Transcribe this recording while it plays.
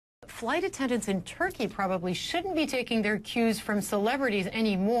Flight attendants in Turkey probably shouldn't be taking their cues from celebrities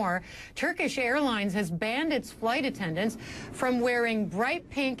anymore. Turkish Airlines has banned its flight attendants from wearing bright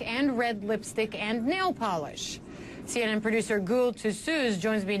pink and red lipstick and nail polish. CNN producer Gül Tüzsüz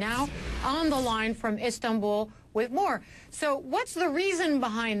joins me now on the line from Istanbul with more. So what's the reason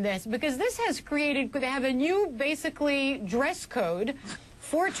behind this? Because this has created, they have a new basically dress code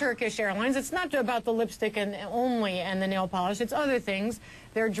for Turkish Airlines. It's not about the lipstick and the nail polish. It's other things,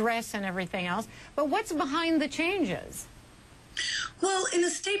 their dress and everything else. But what's behind the changes? Well, in a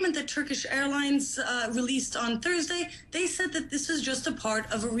statement that Turkish Airlines released on Thursday, they said that this is just a part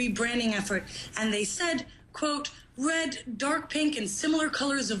of a rebranding effort. And they said, quote, red, dark pink, and similar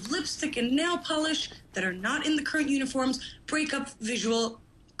colors of lipstick and nail polish that are not in the current uniforms break up visual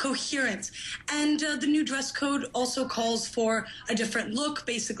coherence. And the new dress code also calls for a different look,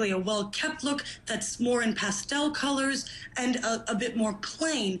 basically a well-kept look that's more in pastel colors and a bit more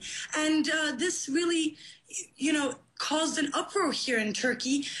plain. And this really, caused an uproar here in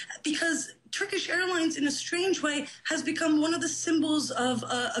Turkey because Turkish Airlines, in a strange way, has become one of the symbols of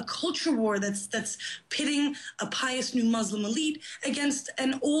a culture war that's pitting a pious new Muslim elite against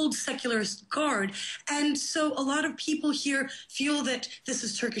an old secularist guard. And so a lot of people here feel that this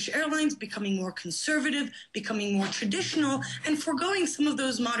is Turkish Airlines becoming more conservative, becoming more traditional, and foregoing some of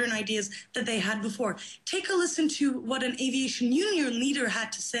those modern ideas that they had before. Take a listen to what an aviation union leader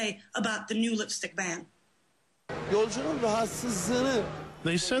had to say about the new lipstick ban.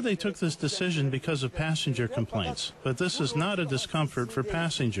 They said they took this decision because of passenger complaints, but this is not a discomfort for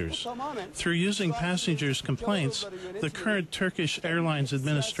passengers. Through using passengers' complaints, the current Turkish Airlines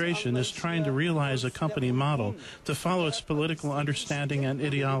administration is trying to realize a company model to follow its political understanding and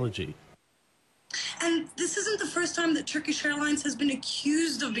ideology. And this isn't the first time that Turkish Airlines has been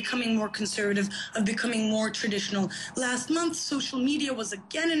accused of becoming more conservative, of becoming more traditional. Last month, social media was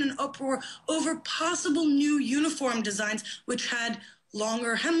again in an uproar over possible new uniform designs, which had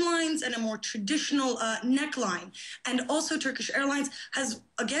longer hemlines and a more traditional neckline. And also Turkish Airlines has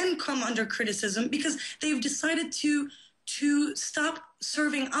again come under criticism because they've decided to stop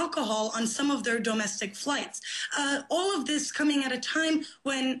serving alcohol on some of their domestic flights. All of this coming at a time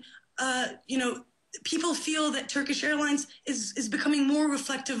when people feel that Turkish Airlines is becoming more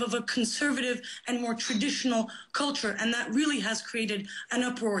reflective of a conservative and more traditional culture, and that really has created an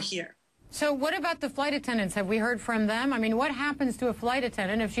uproar here. So what about the flight attendants? Have we heard from them? I mean, what happens to a flight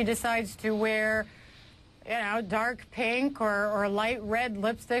attendant if she decides to wear, dark pink or light red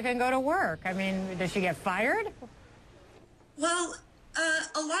lipstick and go to work? I mean, does she get fired? Well,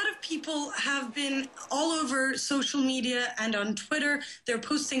 a lot of people have been all over social media and on Twitter. They're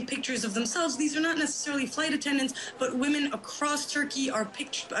posting pictures of themselves. These are not necessarily flight attendants, but women across Turkey are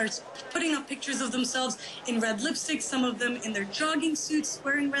putting up pictures of themselves in red lipstick, some of them in their jogging suits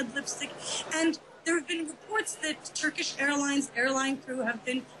wearing red lipstick. And there have been reports that Turkish Airlines airline crew have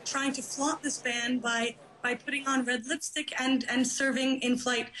been trying to flaunt this ban by putting on red lipstick and serving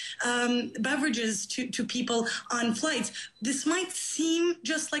in-flight beverages to people on flights. This might seem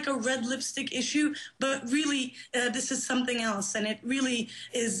just like a red lipstick issue, but really this is something else, and it really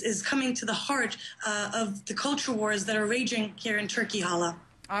is coming to the heart of the culture wars that are raging here in Turkey, Hala.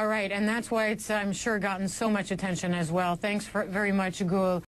 All right, and that's why it's, I'm sure, gotten so much attention as well. Thanks very much, Gül.